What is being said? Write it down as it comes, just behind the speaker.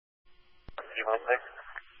1122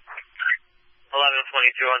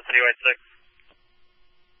 on Citywide 6.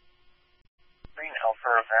 Green Alfa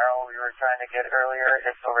Romeo, we were trying to get earlier.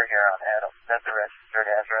 It's over here on Adam. That's the registered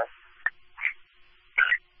address.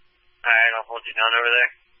 Alright, I'll hold you down over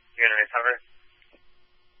there. You're gonna recover?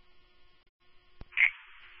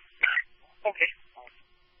 Okay.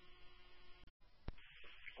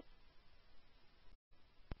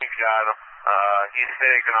 Got him. He's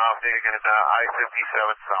taking off, taking it down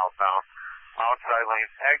I-57 southbound. Outside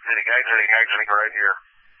lanes, exiting right here.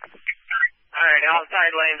 Alright,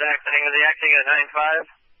 outside lanes exiting. Is he exiting at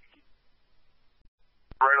 95?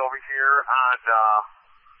 Right over here on,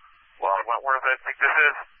 Wentworth, I think this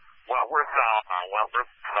is. Wentworth southbound.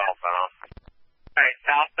 Alright,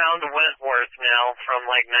 southbound to Wentworth now from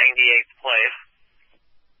like 98th place.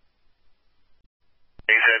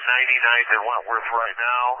 He's at 99th and Wentworth right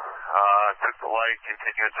now. Took the light,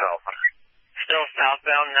 continuing southbound. Still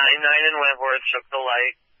southbound 99 in Wentworth, took the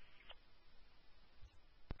light.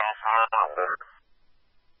 100,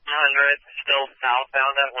 still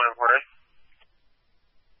southbound at Wentworth.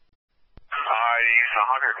 He's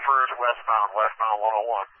 101st westbound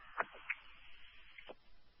 101.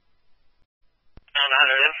 On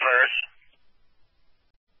 101st.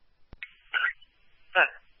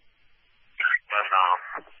 Westbound.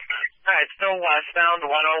 Alright, still westbound 101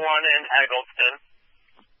 in Eggleston.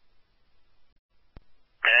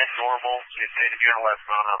 That's normal. Continuing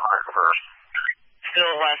westbound on 101st.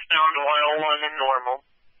 Still westbound 101 in normal.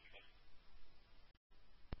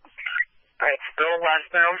 Alright, still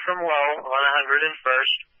westbound from low on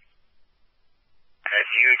 101st.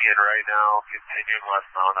 That's Union right now. Continuing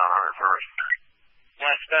westbound on 101st.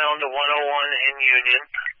 Westbound to 101 in Union.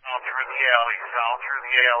 South through the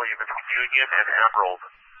alley between Union and Emerald.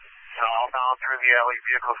 Southbound through the alley,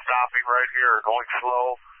 vehicle stopping right here, going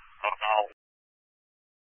slow. About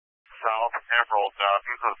South Emerald.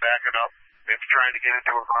 Vehicle's backing up. It's trying to get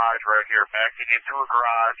into a garage right here. Backing into a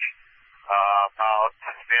garage. About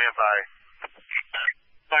standby.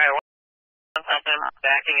 Alright,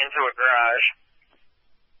 backing into a garage.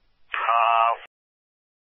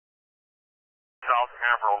 South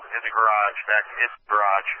Emerald in the garage. Back in the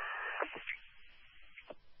garage.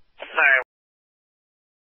 Alright.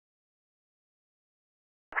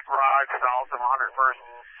 Garage south of 101st.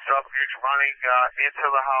 Subject's running into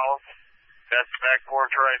the house. That's the back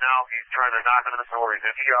porch right now. He's trying to knock on the door. He's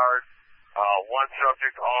in the yard. One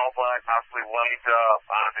subject, all black, possibly white,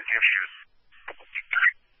 on the gym shoes.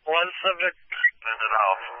 One subject into the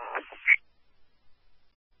house.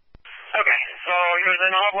 Okay, so he was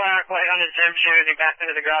in all black, white on his gym shoes. He backed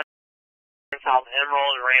into the garage. South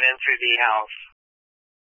Emerald ran into the house.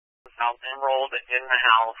 South Emerald in the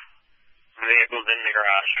house. The vehicle's in the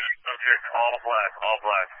garage. Subject, all black.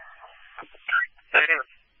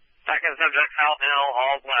 Second subject, South Emerald,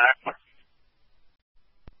 all black.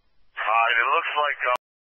 It looks like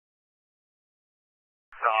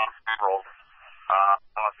Emerald.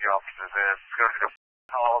 The officers in. It's going to go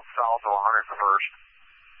south of 101st.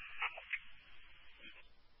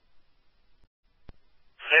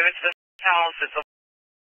 If it's the house, it's a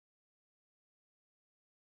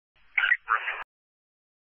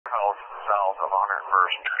house south of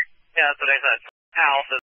 101st. Yeah, that's what I said. House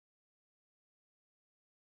is.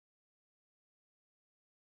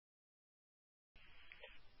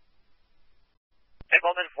 They've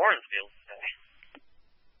all been foreign fields today.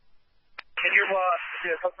 Can you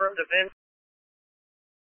confirm the VIN?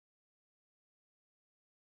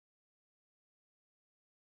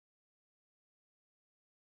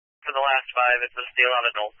 For the last 5, it's a steel out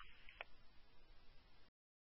adult.